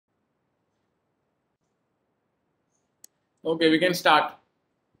Okay, we can start.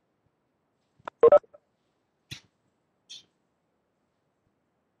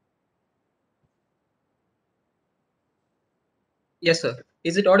 Yes, sir.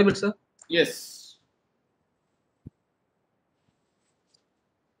 Is it audible, sir? Yes.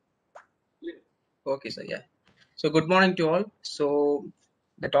 Okay, sir. Yeah. So good morning to all. So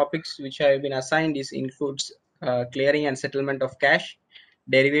the topics which I have been assigned is includes clearing and settlement of cash,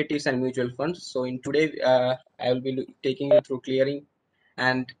 derivatives and mutual funds. So in today, I will be taking you through clearing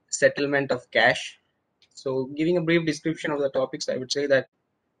and settlement of cash. So giving a brief description of the topics, I would say that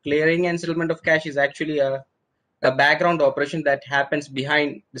clearing and settlement of cash is actually a background operation that happens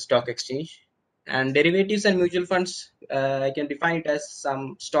behind the stock exchange. And derivatives and mutual funds, I can define it as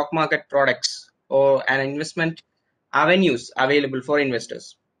some stock market products or an investment avenues available for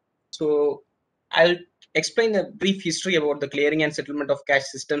investors. So I'll explain a brief history about the clearing and settlement of cash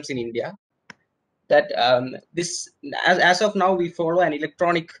systems in India. That this, as of now, we follow an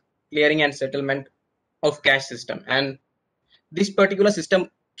electronic clearing and settlement of cash system, and this particular system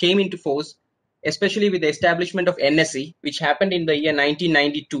came into force, especially with the establishment of NSE, which happened in the year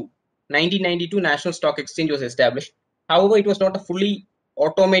 1992. 1992 National Stock Exchange was established. However, it was not a fully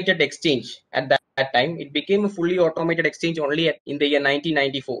automated exchange at that time. It became a fully automated exchange only in the year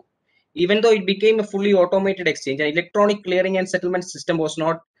 1994. Even though it became a fully automated exchange, an electronic clearing and settlement system was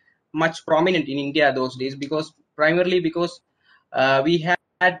not much prominent in India those days, because primarily because we had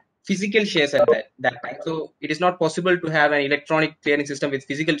physical shares at that time. So it is not possible to have an electronic clearing system with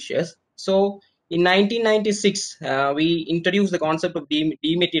physical shares. So in 1996, we introduced the concept of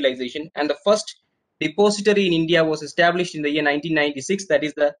dematerialization, and the first depository in India was established in the year 1996. That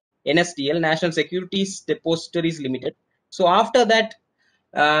is the NSDL, National Securities Depositories Limited. So after that,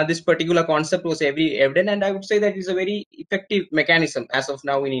 this particular concept was evident, and I would say that is a very effective mechanism as of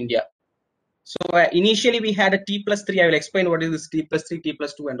now in India. So initially we had a T plus 3. I will explain what is this T plus 3, T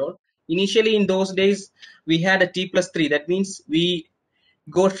plus 2 and all. Initially in those days, we had a T plus 3. That means we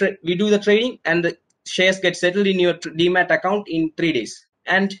do the trading and the shares get settled in your demat account in 3 days.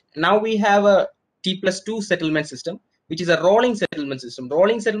 And now we have a T plus 2 settlement system, which is a rolling settlement system.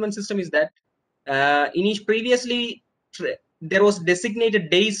 Rolling settlement system is that previously there was designated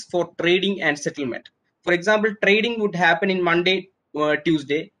days for trading and settlement. For example, trading would happen in Monday,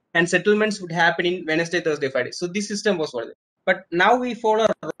 Tuesday, and settlements would happen in Wednesday, Thursday, Friday. So this system was for it. But now we follow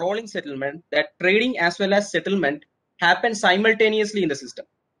a rolling settlement, that trading as well as settlement happen simultaneously in the system.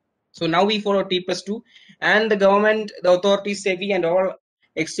 So now we follow T plus 2, and the government, the authorities, SEBI and all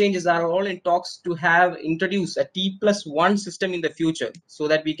exchanges are all in talks to have introduce a T plus 1 system in the future, so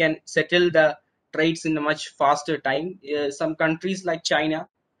that we can settle the trades in a much faster time. Some countries like China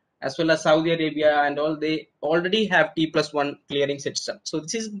as well as Saudi Arabia and all, they already have T plus 1 clearing system. So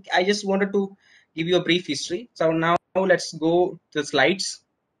this is, I just wanted to give you a brief history. So now let's go to the slides.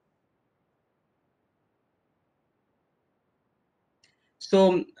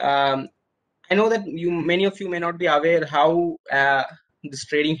 So I know that many of you may not be aware how this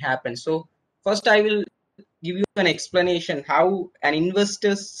trading happens. So first I will give you an explanation how an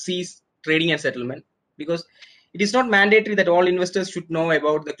investor sees trading and settlement, because it is not mandatory that all investors should know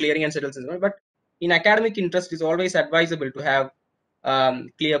about the clearing and settlement, but in academic interest, it's always advisable to have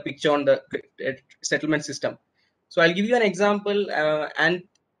clear picture on the settlement system. So I'll give you an example and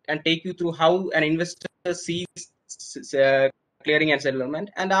take you through how an investor sees uh, clearing and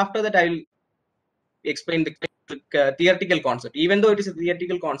settlement, and after that I will explain the theoretical concept. Even though it is a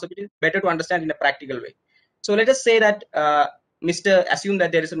theoretical concept, it is better to understand in a practical way. So let us say that assume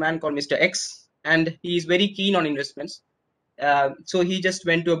that there is a man called Mr. X, and he is very keen on investments. So he just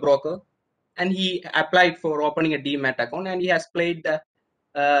went to a broker and he applied for opening a demat account, and he has paid the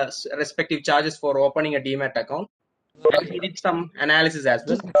respective charges for opening a demat account. And he did some analysis as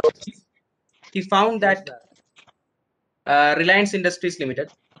well. He found that Reliance Industries Limited,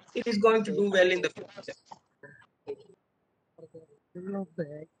 it is going to do well in the future.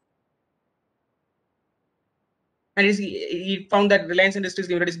 And he found that Reliance Industries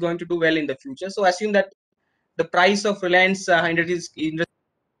Limited is going to do well in the future. So assume that the price of Reliance Industries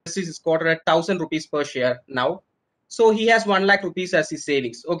is quoted at 1,000 rupees per share now. So he has 1 lakh rupees as his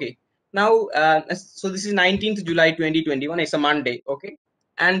savings. Okay. Now, so this is 19th July 2021. It's a Monday. Okay.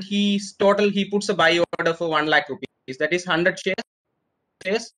 And he puts a buy order for 1 lakh rupees. That is 100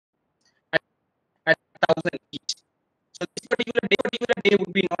 shares at 1,000 each. So this particular day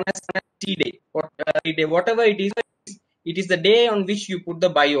would be known as T day, or day, whatever it is the day on which you put the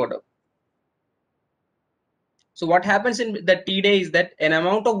buy order. So what happens in the T day is that an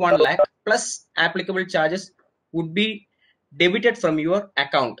amount of 1 lakh plus applicable charges would be debited from your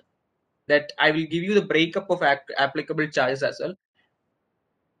account. that I will give you the breakup of applicable charges as well.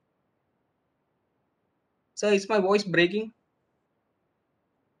 So is my voice breaking?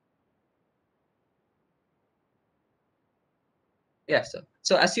 Yes, sir.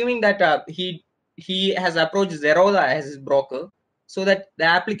 So assuming that he has approached Zerodha as his broker, so that the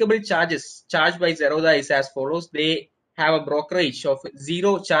applicable charges charged by Zerodha is as follows. They have a brokerage of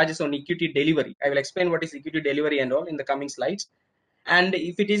 0 charges on equity delivery. I will explain what is equity delivery and all in the coming slides. And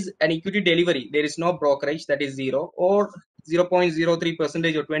if it is an equity delivery, there is no brokerage, that is 0, or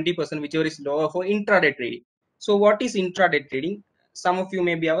 0.03% or 20%, whichever is lower for intraday trading. So what is intraday trading? Some of you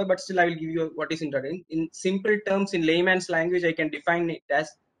may be aware, but still I will give you what is intraday. In simple terms, in layman's language, I can define it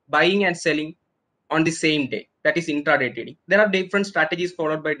as buying and selling on the same day. That is intraday trading. There are different strategies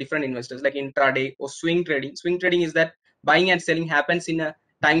followed by different investors, like intraday or swing trading. Swing trading is that buying and selling happens in a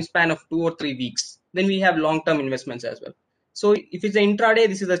time span of 2 or 3 weeks. Then we have long-term investments as well. So if it's an intraday,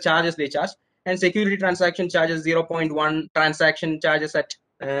 this is the charges they charge, and security transaction charges 0.1, transaction charges at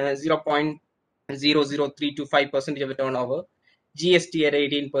 0.0035% of the turnover, GST at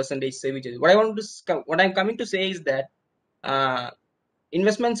 18%. What I'm coming to say is that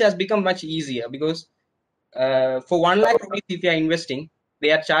investments has become much easier, because for 1 lakh rupees, if you are investing,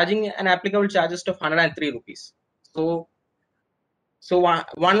 they are charging an applicable charges of 103 rupees. So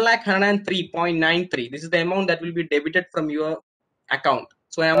 1 lakh 103.93. This is the amount that will be debited from your account.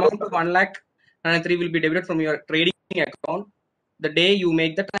 So an amount of 1 lakh 103 will be debited from your trading account the day you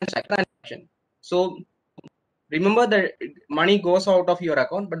make the transaction. So remember, the money goes out of your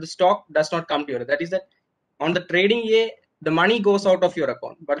account, but the stock does not come to your. That is that on the trading day, the money goes out of your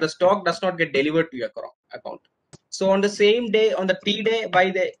account, but the stock does not get delivered to your account. So on the same day, on the T-day,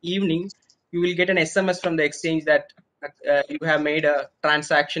 by the evening, you will get an SMS from the exchange that you have made a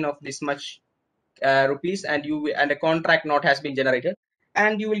transaction of this much rupees, and a contract note has been generated,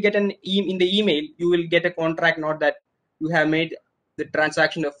 and you will get in the email, you will get a contract note that you have made the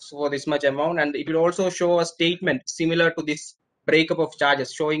transaction for this much amount, and it will also show a statement similar to this breakup of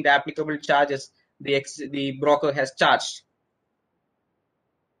charges, showing the applicable charges the broker has charged.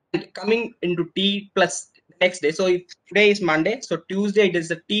 And coming into T plus next day, so if today is Monday, so Tuesday it is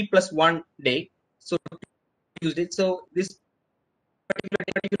the T plus 1 day. So Tuesday, so this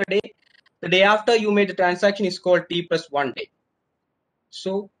particular day, the day after you made the transaction is called T plus 1 day.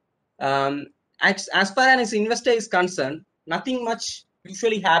 So as far as investor is concerned, nothing much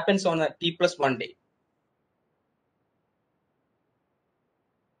usually happens on a T plus 1 day.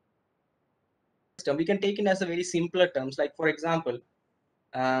 We can take it as a very simpler terms, like for example,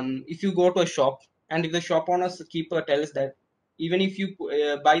 if you go to a shop, and if the shop owner's keeper tells that even if you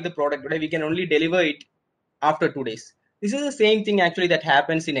buy the product today, we can only deliver it after 2 days. This is the same thing actually that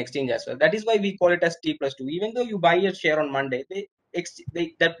happens in exchange as well. That is why we call it as T plus 2. Even though you buy a share on Monday,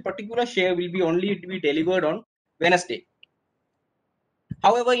 that particular share will be only to be delivered on Wednesday.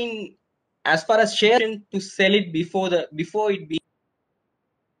 However, as far as share to sell it before it being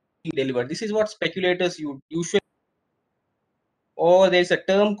delivered, this is what speculators usually, or there's a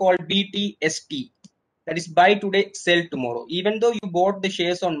term called BTST, that is buy today, sell tomorrow. Even though you bought the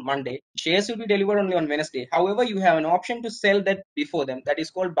shares on Monday, shares will be delivered only on Wednesday. However, you have an option to sell that before them. That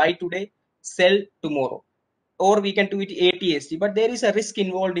is called buy today, sell tomorrow. Or we can do it ATST, but there is a risk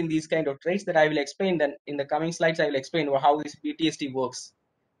involved in these kind of trades that I will explain. Then in the coming slides, I will explain how this BTST works.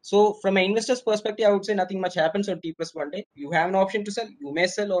 So from an investor's perspective, I would say nothing much happens on T plus 1 day. You have an option to sell. You may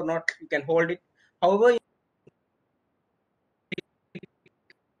sell or not. You can hold it. However,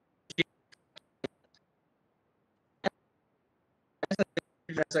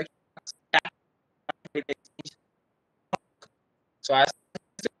 so as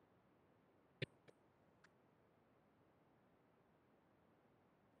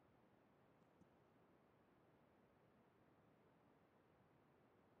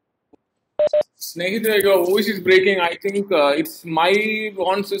Snehit, your voice is breaking. I think it's my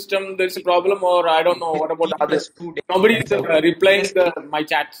own system. There's a problem, or I don't know. What about T others? plus 2 days, Nobody is that's how replying my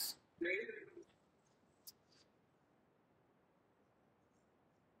chats.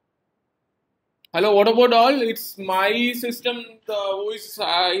 Hello, what about all? It's my system. The voice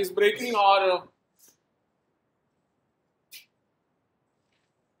is breaking, or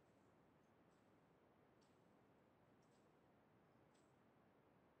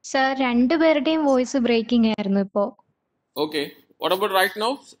sir രണ്ടുപേരുടെയും voice breaking ആയിരുന്നു ഇപ്പോ. okay. What about right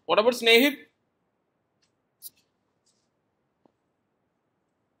now? What about Snehit?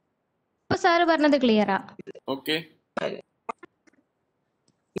 ഇപ്പൊ sir പറഞ്ഞത് ക്ലിയറാ. Okay.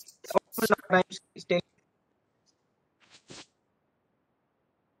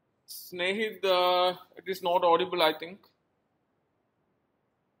 Snehit, it is not audible, I think.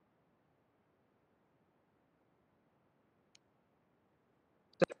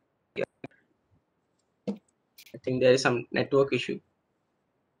 think there is some network issue.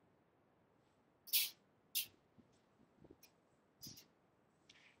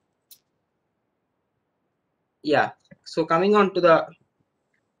 Yeah. So coming on to the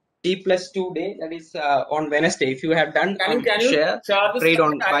T+2 day, that is on Wednesday. If you have done Can you share share the trade slide?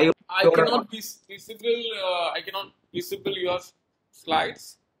 on buy I order cannot be visible. I cannot visible your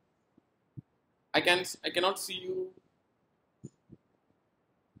slides. I cannot see you.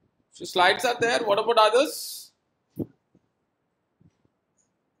 So slides are there. What about others?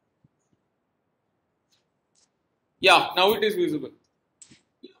 Yeah, now it is visible.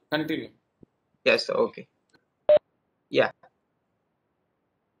 Continue. Yes. Okay. Yeah.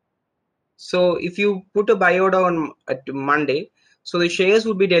 So if you put a buy order on at Monday, so the shares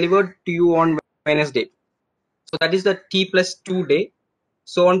would be delivered to you on Wednesday. So that is the T+2 day.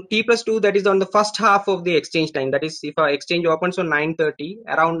 So on T+2, that is on the first half of the exchange time. That is, if our exchange opens on 9:30,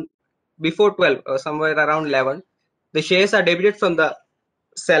 around before 12 or somewhere around 11, the shares are debited from the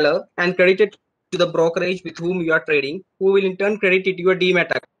seller and credited to the brokerage with whom you are trading, who will in turn credit it to your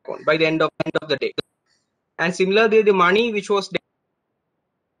demat account by the end of the day. And similarly, the money which was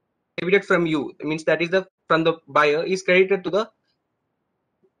debited from you, means that is from the buyer, is credited to the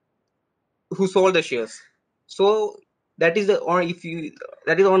who sold the shares. So that is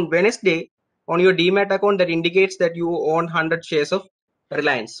that is on Wednesday on your demat account, that indicates that you own 100 shares of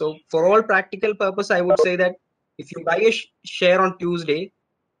Reliance. So for all practical purpose, I would say that if you buy a share on Tuesday,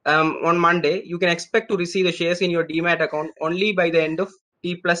 on Monday, you can expect to receive the shares in your demat account only by the end of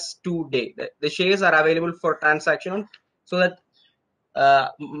T+2 day. The shares are available for transaction, so that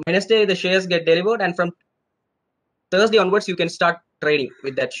Wednesday the shares get delivered, and from Thursday onwards you can start trading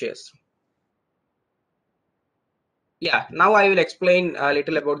with that shares. Yeah, now I will explain a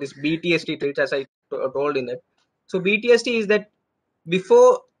little about this BTST trades, as I told in that. So BTST is that before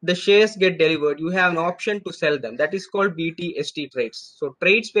the shares get delivered, you have an option to sell them. That is called BTST trades. So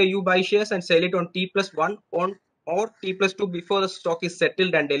trades where you buy shares and sell it on T+1 on or T+2 before the stock is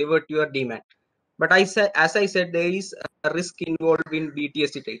settled and delivered to your demat. But as I said, there is a risk involved in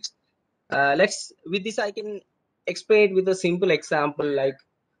BTST trades. With this I can explain it with a simple example, like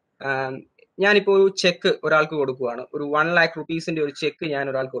ഞാനിപ്പോൾ ഒരു check ഒരാൾക്ക് കൊടുക്കുകയാണ്, ഒരു 1,00,000 റുപ്പീസിന്റെ ഒരു check ഞാൻ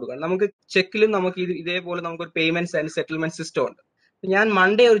ഒരാൾക്ക് കൊടുക്കുകയാണ്. നമുക്ക് ചെക്കിലും നമുക്ക് ഇതേപോലെ നമുക്കൊരു പേയ്മെന്റ്സ് ആൻഡ് സെറ്റിൽമെന്റ് സിസ്റ്റം ഉണ്ട്. ഞാൻ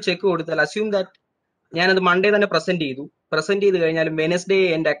മൺഡേ ഒരു ചെക്ക് കൊടുത്താൽ, അസ്യൂം ദാറ്റ് ഞാനത് മൺഡേ തന്നെ പ്രസന്റ് ചെയ്ത് കഴിഞ്ഞാൽ വെനസ്ഡേ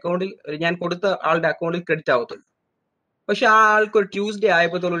എന്റെ അക്കൗണ്ടിൽ, ഞാൻ കൊടുത്ത ആളുടെ അക്കൗണ്ടിൽ ക്രെഡിറ്റ് ആവത്തുള്ളൂ. പക്ഷെ ആ ആൾക്ക് ഒരു ട്യൂസ്ഡേ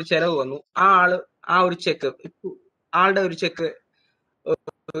ആയപ്പോഴത്തോളം ഒരു ചെലവ് വന്നു. ആളുടെ ഒരു ചെക്ക്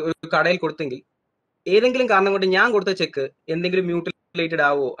ഒരു കടയിൽ കൊടുത്തെങ്കിൽ, ഏതെങ്കിലും കാരണം കൊണ്ട് ഞാൻ കൊടുത്ത ചെക്ക് എന്തെങ്കിലും മ്യൂട്ടിലേറ്റഡ്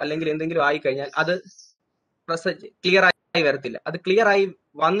ആവോ അല്ലെങ്കിൽ എന്തെങ്കിലും ആയി കഴിഞ്ഞാൽ അത് ക്ലിയർ ആയി വരത്തില്ല. അത് ക്ലിയർ ആയി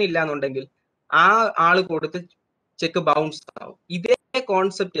വന്നില്ല എന്നുണ്ടെങ്കിൽ ആ ആള് കൊടുത്ത ചെക്ക് ബൗൺസ് ആവും. ഇതേ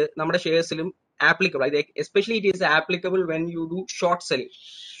കോൺസെപ്റ്റ് നമ്മുടെ ഷെയർസിലും applicable. Especially it is applicable when you do short selling.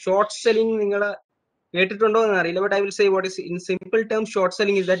 Short selling നിങ്ങൾ കേട്ടിട്ടുണ്ടോ എന്ന് അറിയില്ല, but I will say what is in simple term short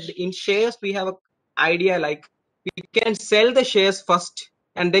selling is that in shares we have idea like you can sell the shares first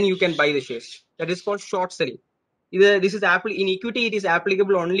and then you can buy the shares. That is called short selling. This is in equity, it is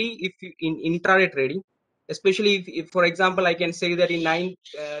applicable only if you, in intraday trading, especially if for example I can say that in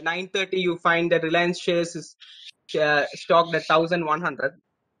 9:30 you find that Reliance shares is stocked at 1,100.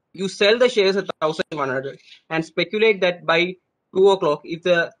 You sell the shares at 1,100 and speculate that by 2 o'clock,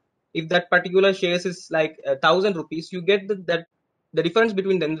 if that particular shares is like 1,000 rupees, you get the difference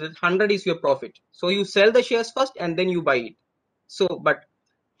between them, the 100 is your profit. So you sell the shares first and then you buy it. So, but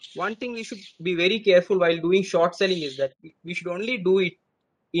one thing we should be very careful while doing short selling is that we should only do it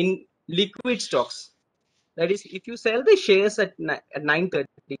in liquid stocks. That is, if you sell the shares at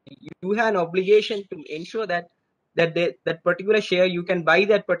 9:30, you have an obligation to ensure that particular share, you can buy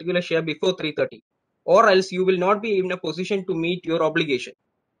that particular share before 3:30, or else you will not be in a position to meet your obligation.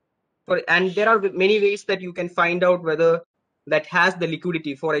 And there are many ways that you can find out whether that has the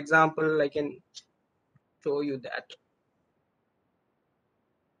liquidity. For example, I can show you that.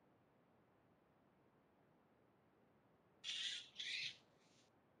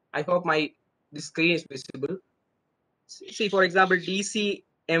 I hope the screen is visible. See, for example,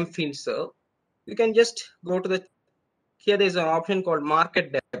 DCM FinServe. You can just go to here there's an option called market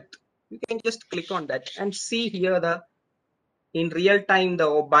depth. You can just click on that and see here in real time the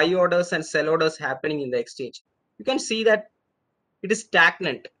buy orders and sell orders happening in the exchange. You can see that it is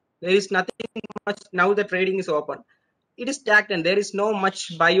stagnant. There is nothing much. Now the trading is open. It is stagnant. There is no much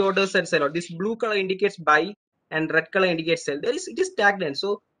buy orders and sell orders. This blue color indicates buy and red color indicates sell. It is stagnant. So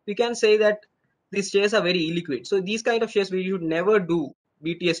we can say that these shares are very illiquid. So these kind of shares we should never do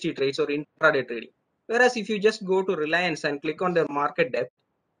BTST trades or intraday trading. Whereas if you just go to Reliance and click on the market depth,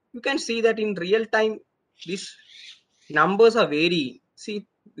 you can see that in real time these numbers are varying. See,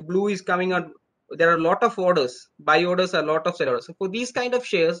 the blue is coming out. There are a lot of orders, buy orders, a lot of sell orders. So for these kind of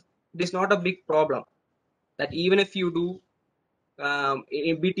shares, it is not a big problem. That even if you do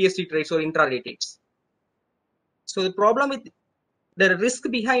in BTST trades or intraday trades. So the problem with the risk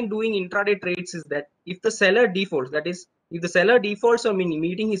behind doing intraday trades is that if the seller defaults, that is, if the seller defaults on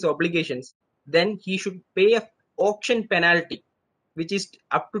meeting his obligations, then he should pay a auction penalty, which is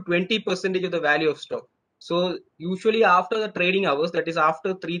up to 20% of the value of stock. So usually after the trading hours, that is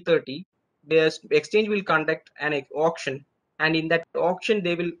after 3:30, the exchange will conduct an auction, and in that auction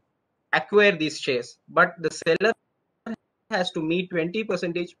they will acquire these shares, but the seller has to meet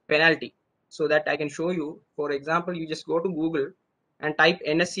 20% penalty. So that I can show you. For example, you just go to Google and type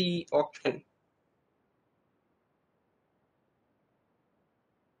NSE auction.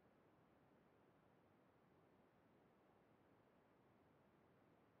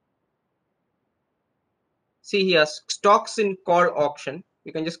 See here, stocks in call auction.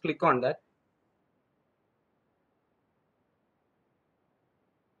 You can just click on that.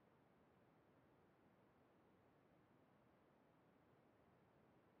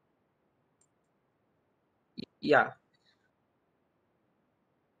 Yeah.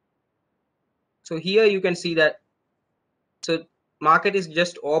 So here you can see that. So market is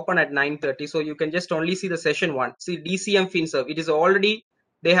just open at 9:30. So you can just only see the session one. See DCM FinServe. It is already,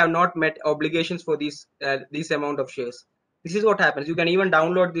 they have not met obligations for this amount of shares. This is what happens. You can even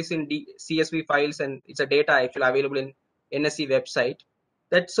download this in CSV files, and it's a data actually available in NSE website.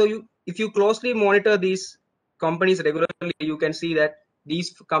 That so you, if you closely monitor these companies regularly, you can see that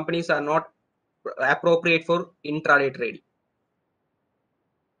these companies are not appropriate for intraday trading.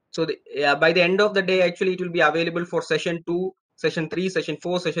 So by the end of the day, actually, it will be available for session 2, session 3, session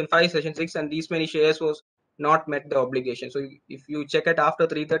 4, session 5, session 6, and these many shares was not met the obligation. So if you check it after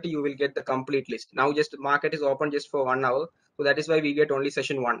 3:30, you will get the complete list. Now just the market is open just for 1 hour. So that is why we get only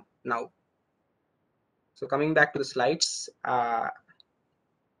session 1 now. So coming back to the slides.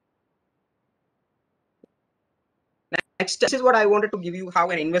 Next, this is what I wanted to give you,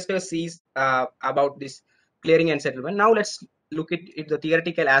 how an investor sees about this clearing and settlement. Now let's look at the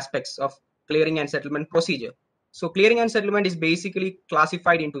theoretical aspects of clearing and settlement procedure. So clearing and settlement is basically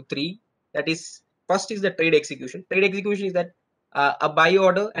classified into 3. That is, first is the trade execution. Trade execution is that a buy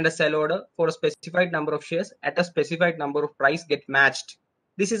order and a sell order for a specified number of shares at a specified number of price get matched.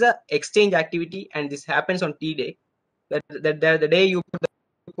 This is a exchange activity, and this happens on T-day. The day you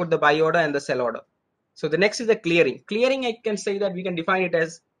put the buy order and the sell order. So the next is the clearing. Clearing, I can say that we can define it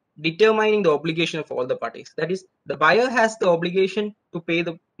as determining the obligation of all the parties. That is, the buyer has the obligation to pay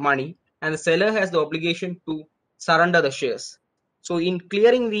the money, and the seller has the obligation to surrender the shares. So in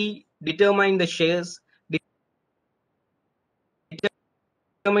clearing, we determine the shares,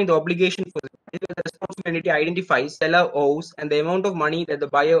 determine the obligation for the responsibility identifies seller owes and the amount of money that the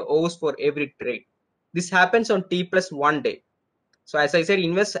buyer owes for every trade. This happens on T+1 day. So as I said,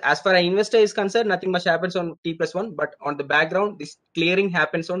 as far as investor is concerned, nothing much happens on T+1, but on the background, this clearing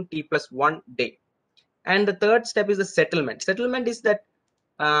happens on T+1 day. And the third step is the settlement. Settlement is that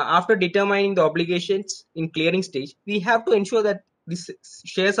after determining the obligations in clearing stage, we have to ensure that these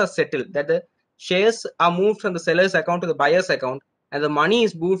shares are settled, that the shares are moved from the seller's account to the buyer's account, and the money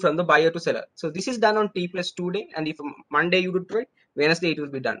is moved from the buyer to seller. So this is done on T+2 day, and if Monday you do trade, Wednesday it will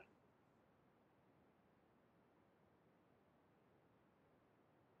be done.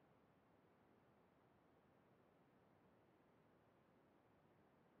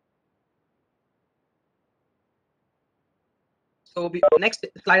 So next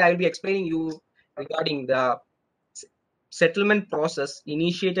slide, I will be explaining you regarding the settlement process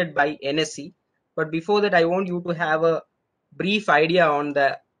initiated by NSE. But before that, I want you to have a brief idea on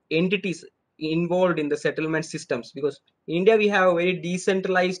the entities involved in the settlement systems, because in India we have a very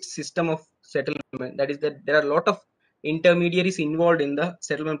decentralized system of settlement. That is that there are a lot of intermediaries involved in the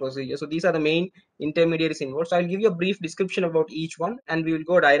settlement procedure. So these are the main intermediaries involved. So I'll give you a brief description about each one, and we will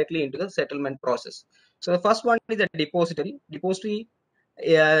go directly into the settlement process. So the first one is the depository. Depository,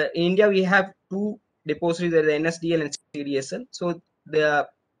 in India we have 2 depositories, the NSDL and CDSL. So the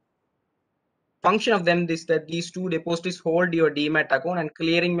function of them is that these 2 depositories hold your demat account, and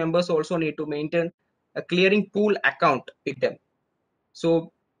clearing members also need to maintain a clearing pool account with them.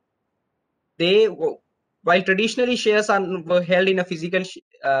 So they, while traditionally shares were held in a physical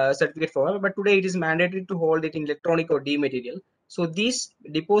certificate form, but today it is mandatory to hold it in electronic or dematerial. So these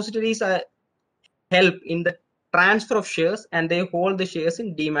depositories help in the transfer of shares, and they hold the shares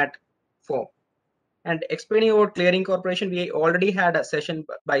in demat form. And explaining about clearing corporation, we already had a session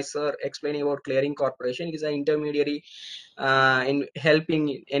by Sir explaining about clearing corporation. It is an intermediary in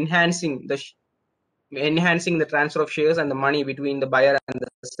helping enhancing the enhancing the transfer of shares and the money between the buyer and the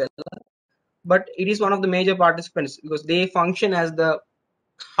seller. But it is one of the major participants because they function as the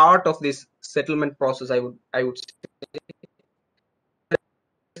heart of this settlement process. I would say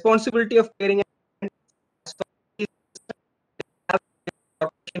responsibility of clearing is a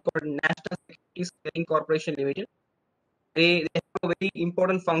corporation called National Securities Clearing Corporation Limited. They have a very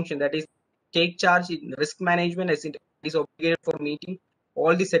important function, that is take charge in risk management, as it is obligated for meeting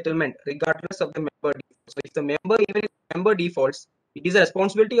all the settlement regardless of the member default. So if the member, even if the member defaults, it is a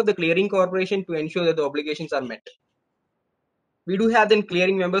responsibility of the clearing corporation to ensure that the obligations are met. We do have then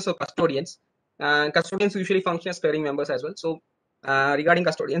clearing members or custodians. Custodians usually function as clearing members as well. So regarding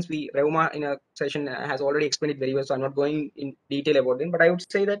custodians, Reuma in a session has already explained it very well, so I'm not going in detail about them. But I would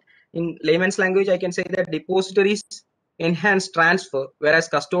say that in layman's language, I can say that depositories enhance transfer, whereas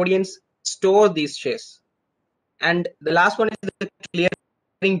custodians store these shares. And the last one is the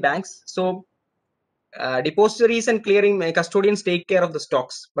clearing banks. So depositories and clearing custodians take care of the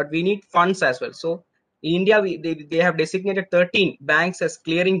stocks, but we need funds as well. So in India, they have designated 13 banks as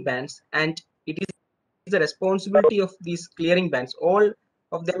clearing banks, and it is the responsibility of these clearing banks. All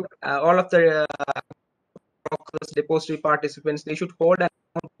of them, all of the brokers, depository participants, they should hold an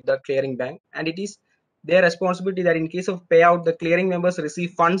account with the clearing bank, and it is their responsibility that in case of payout, the clearing members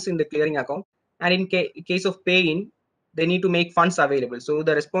receive funds in the clearing account, and in case of pay-in, they need to make funds available. So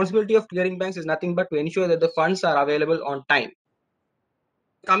the responsibility of clearing banks is nothing but to ensure that the funds are available on time.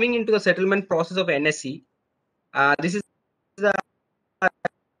 Coming into the settlement process of NSE, this is the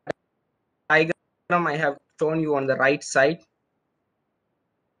diagram I have shown you on the right side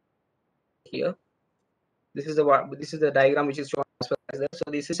here. This is the diagram which is shown as well as that.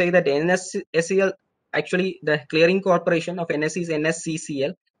 So this is say that NSCL, actually the clearing corporation of NSE is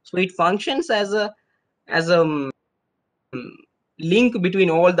NSCCL. So it functions as a link between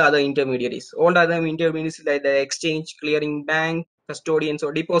all the other intermediaries. All the other intermediaries like the exchange, clearing bank, custodians,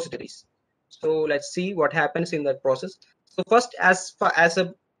 or depositories. So let's see what happens in that process. So first, as far as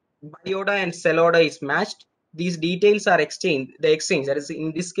a buy order and sell order is matched, these details are exchanged. The exchange, that is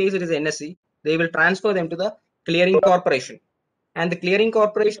in this case it is NSE, they will transfer them to the clearing corporation, and the clearing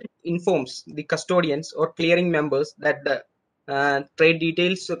corporation informs the custodians or clearing members that the trade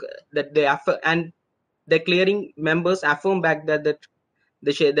details that they offer, and the clearing members affirm back that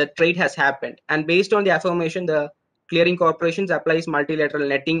the trade has happened, and based on the affirmation, the clearing corporations applies multilateral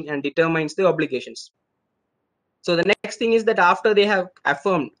netting and determines the obligations. So the next thing is that after they have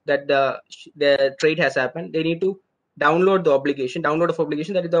affirmed that the trade has happened, they need to download of obligation,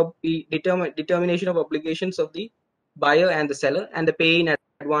 that is the determination of obligations of the buyer and the seller, and the pay in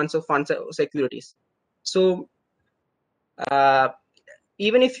advance of funds or securities. So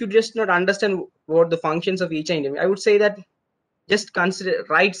even if you just not understand what the functions of each item, I would say that just consider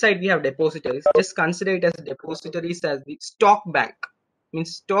right side we have depositories. Just consider it as depositories as the stock bank.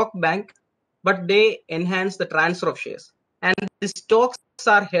 Means stock bank, but they enhance the transfer of shares, and the stocks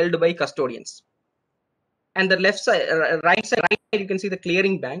are held by custodians. And the left side, right side, you can see the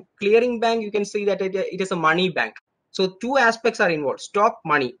clearing bank. Clearing bank, you can see that it is a money bank. So two aspects are involved: stock,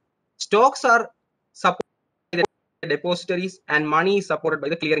 money. Stocks are supported by the depositories, and money is supported by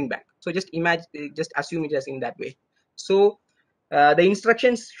the clearing bank. So just imagine, just assume it as in that way. So the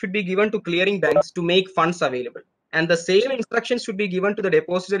instructions should be given to clearing banks to make funds available, and the same instructions should be given to the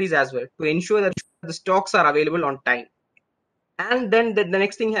depositories as well to ensure that the stocks are available on time. And then the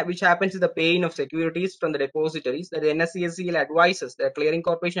next thing which happens is the paying of securities from the depositories. That the NSCSCL advises, the clearing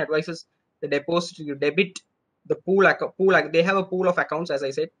corporation advises the depository to debit the pool. They have a pool of accounts, as I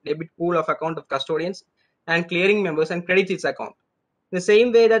said, debit pool of account of custodians and clearing members, and credit its account. The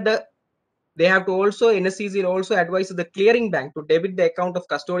same way that they have to also, NSCSCL also advises the clearing bank to debit the account of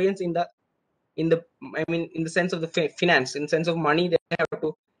custodians in the sense of the finance, in the sense of money, they have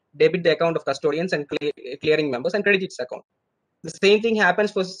to debit the account of custodians and clearing members and credit its account. The same thing happens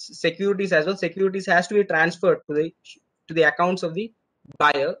for securities as well. Securities has to be transferred to the accounts of the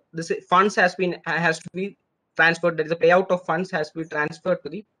buyer. The funds has to be transferred. That is, the payout of funds has to be transferred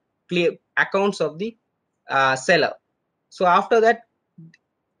to the accounts of the seller. So after that,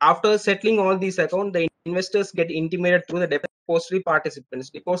 after settling all these accounts, the investors get intimated through the depository participants.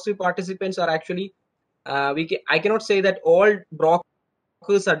 Depository participants are actually I cannot say that all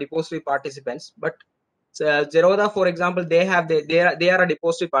brokers are depository participants, but Zerodha, for example, they are a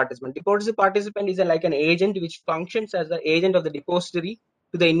depository participant. Depository participant is like an agent which functions as the agent of the depository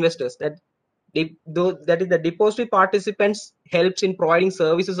to the investors. That is, the depository participants helps in providing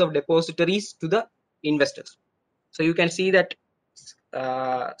services of depositories to the investors. So you can see that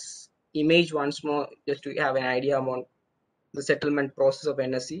image once more, just to have an idea on the settlement process of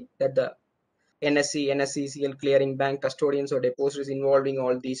NSE. That NSE, NSECL, clearing bank, custodians or depositors involving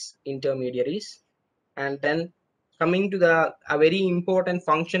all these intermediaries. And then coming to a very important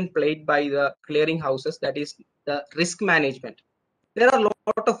function played by the clearing houses, that is the risk management. There are a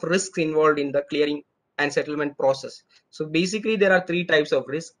lot of risks involved in the clearing and settlement process. So basically there are three types of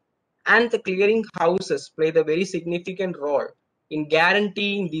risk, and the clearing houses play the very significant role in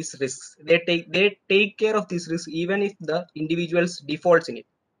guaranteeing these risks. They take care of these risks even if the individuals defaults in it.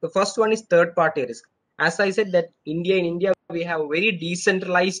 The first one is third party risk. As I said that in India we have a very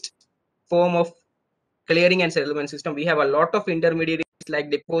decentralized form of clearing and settlement system. We have a lot of intermediaries like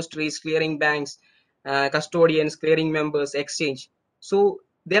depositories, clearing banks, custodians, clearing members, exchange. So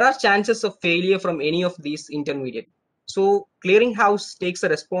there are chances of failure from any of these intermediate. So clearing house takes a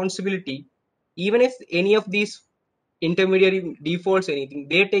responsibility. Even if any of these intermediary defaults anything,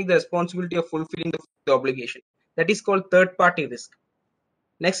 they take the responsibility of fulfilling the obligation. That is called third party risk.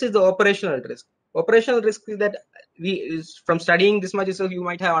 Next is the operational risk. Operational risk is that from studying this much, so you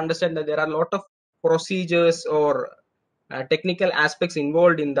might have understand that there are a lot of procedures or technical aspects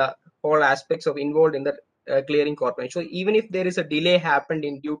involved in the all aspects of involved in the clearing corporation. So even if there is a delay happened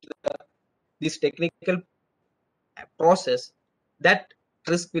in due to this technical process, that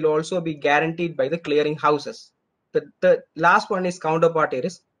risk will also be guaranteed by the clearing houses. The last one is counterparty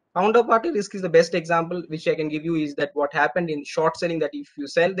risk. Counterparty risk is the best example which I can give you is that what happened in short selling, that if you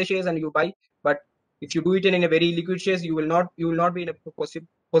sell the shares and you buy, but if you do it in a very liquid shares, you will not be in a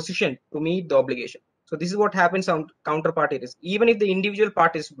position to meet the obligation. So this is what happens on counterparty risk. Even if the individual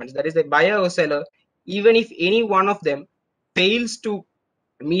participants, that is the buyer or seller, even if any one of them fails to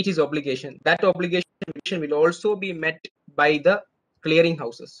meet his obligation, that obligation will also be met by the clearing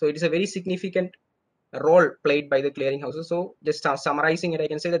houses. So it is a very significant role played by the clearing houses. So just summarizing it, I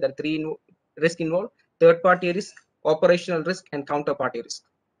can say that there are three risk involved: third party risk, operational risk, and counterparty risk.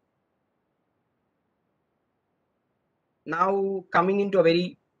 Now coming into a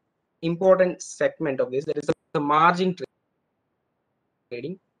very important segment of this, that is the margin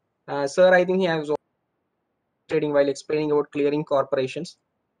trading. Sir, I think he has trading while explaining about clearing corporations.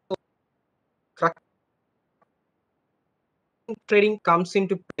 So, trading comes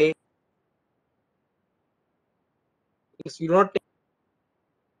into play if you don't take,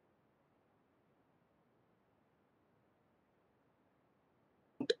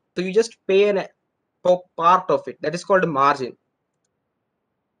 so you just pay for part of it. That is called a margin.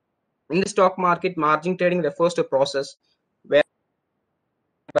 In the stock market, margin trading refers to a process where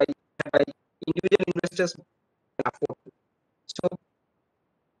individual investors can afford to. So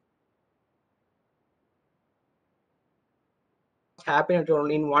happen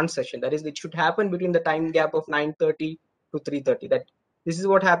only in one session. That is, it should happen between the time gap of 9:30 to 3:30. That this is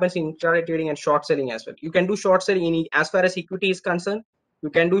what happens in intraday trading and short selling as well. You can do short selling in as far as equity is concerned. You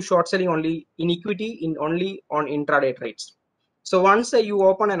can do short selling only in equity only on intraday trades. So once you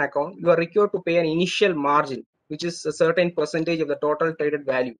open an account, you are required to pay an initial margin, which is a certain percentage of the total traded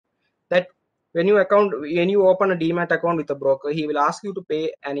value. That when you open a demat account with a broker, he will ask you to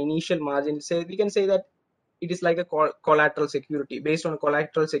pay an initial margin. Say we can say that it is like a collateral security. Based on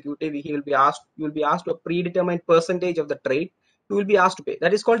collateral security, you will be asked to a predetermined percentage of the trade. You will be asked to pay.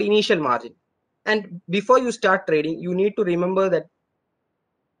 That is called initial margin. And before you start trading, you need to remember that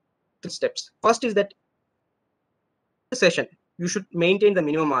steps. First is that session you should maintain the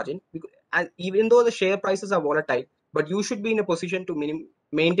minimum margin, and even though the share prices are volatile, but you should be in a position to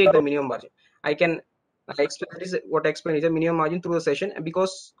maintain the minimum margin. I can explain this, what I explained is a minimum margin through the session,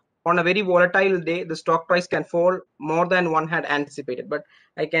 because on a very volatile day the stock price can fall more than one had anticipated. But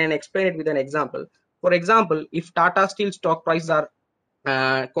I can explain it with an example. For example, if Tata Steel stock prices are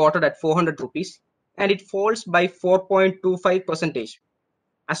quoted at 400 rupees and it falls by 4.25%,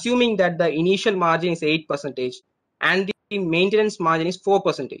 assuming that the initial margin is 8% and the maintenance margin is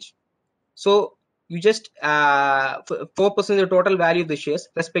 4%. So you just 4% of the total value of the shares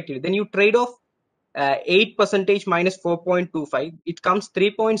respectively. Then you trade off 8% minus 4.25, it comes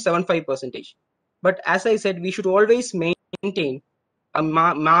 3.75%. But as I said, we should always maintain a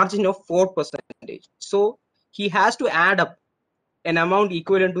margin of 4%. So he has to add up an amount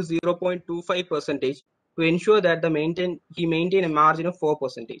equivalent to 0.25% to ensure that he maintain a margin of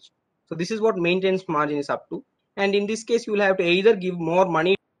 4%. So this is what maintenance margin is up to. And in this case, you will have to either give more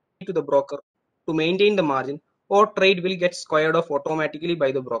money to the broker to maintain the margin, or trade will get squared off automatically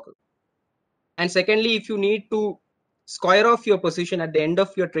by the broker. And secondly, if you need to square off your position at the end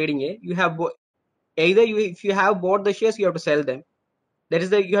of your trading day, you have if you have bought the shares, you have to sell them. That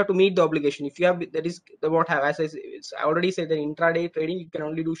is you have to meet the obligation. If you have, that is what have, as I already said, that intraday trading you can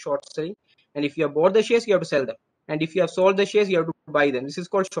only do short selling, and if you have bought the shares, you have to sell them, and if you have sold the shares, you have to buy them. This is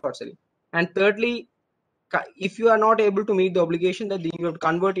called short selling. And thirdly, if you are not able to meet the obligation, then you have to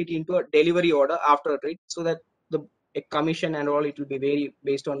convert it into a delivery order after a trade, so that a commission and all, it will be vary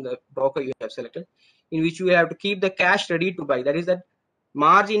based on the broker you have selected, in which you have to keep the cash ready to buy. That is that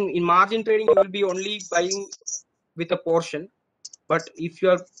in margin trading, you will be only buying with a portion, but if you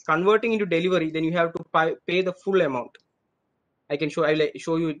are converting into delivery, then you have to pay the full amount. I will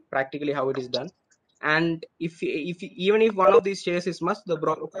show you practically how it is done. And even if one of these shares is must, the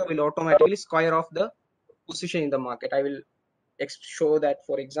broker will automatically square off the position in the market. I will show that.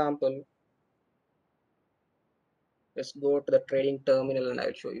 For example, let's go to the trading terminal and I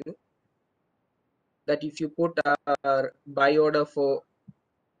will show you that if you put a buy order for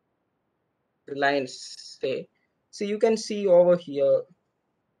Reliance, say, so you can see over here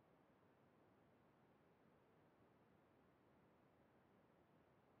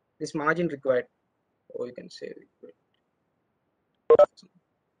this margin required, or you can say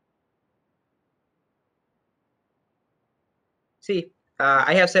see,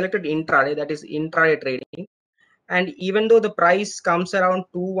 I have selected intraday, that is intraday trading, and even though the price comes around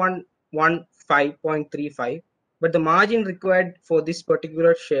 2115.35, but the margin required for this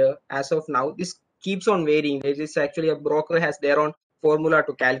particular share as of now, this keeps on varying. There is actually a broker has their own formula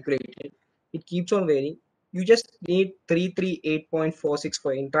to calculate it. It keeps on varying. You just need 338.46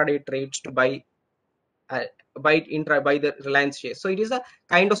 for intraday trades to buy the Reliance shares. So it is a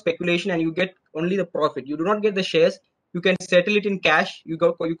kind of speculation, and you get only the profit. You do not get the shares. You can settle it in cash. You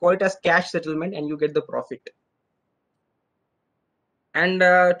call it as cash settlement, and you get the profit. And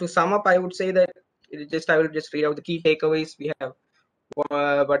to sum up, I would say that I will just read out the key takeaways we have.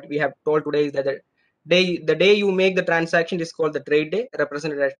 What we have told today is that the day you make the transaction is called the trade day,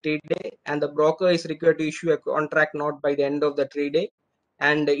 represented as trade day, and the broker is required to issue a contract note by the end of the trade day.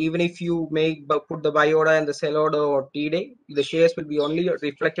 And even if you put the buy order and the sell order or T day, the shares will be only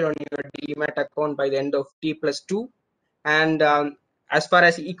reflected on your demat account by the end of T+2. And as far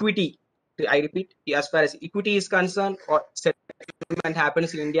as equity, I repeat, as far as equity is concerned, or settlement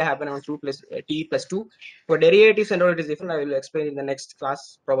happens in India happen on T+2. For derivatives and all, it is different. I will explain in the next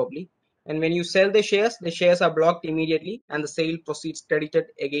class probably. And when you sell the shares are blocked immediately, and the sale proceeds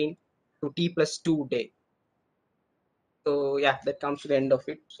credited again to T+2 day. So yeah, that comes to the end of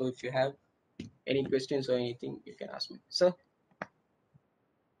it. So if you have any questions or anything, you can ask me. So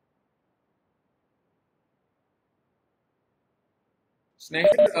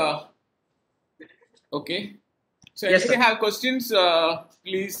Snehit, okay. So yes, anybody sir. have questions,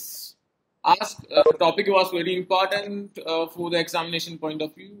 please ask. The topic was very important for the examination point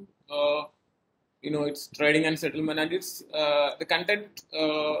of view. It's trading and settlement, and it's the content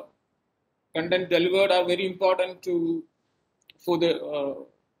delivered are very important for the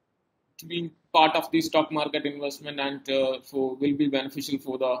to be part of the stock market investment, and will be beneficial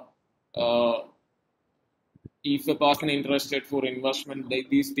for the if a person interested for investment.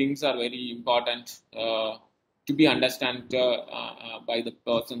 These things are very important to be understood by the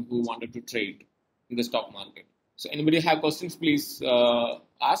person who wanted to trade in the stock market. So anybody have questions, please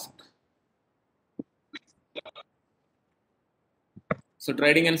ask. So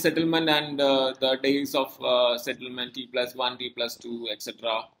trading and settlement, and the days of settlement, T+1, T+2,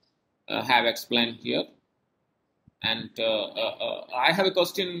 etc. Have explained here. And I have a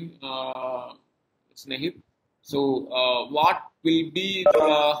question, Snehit. So what will be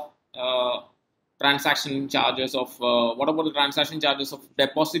the transaction charges of, what about the transaction charges of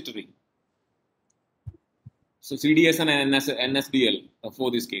depository? So CDS and NSDL for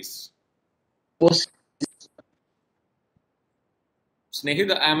this case.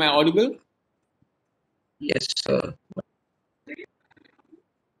 Snehit, am I audible? Yes, sir.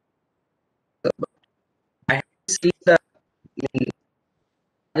 I have seen the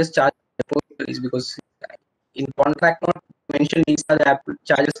just charge is because in contract not mentioned these are the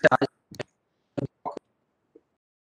charges charged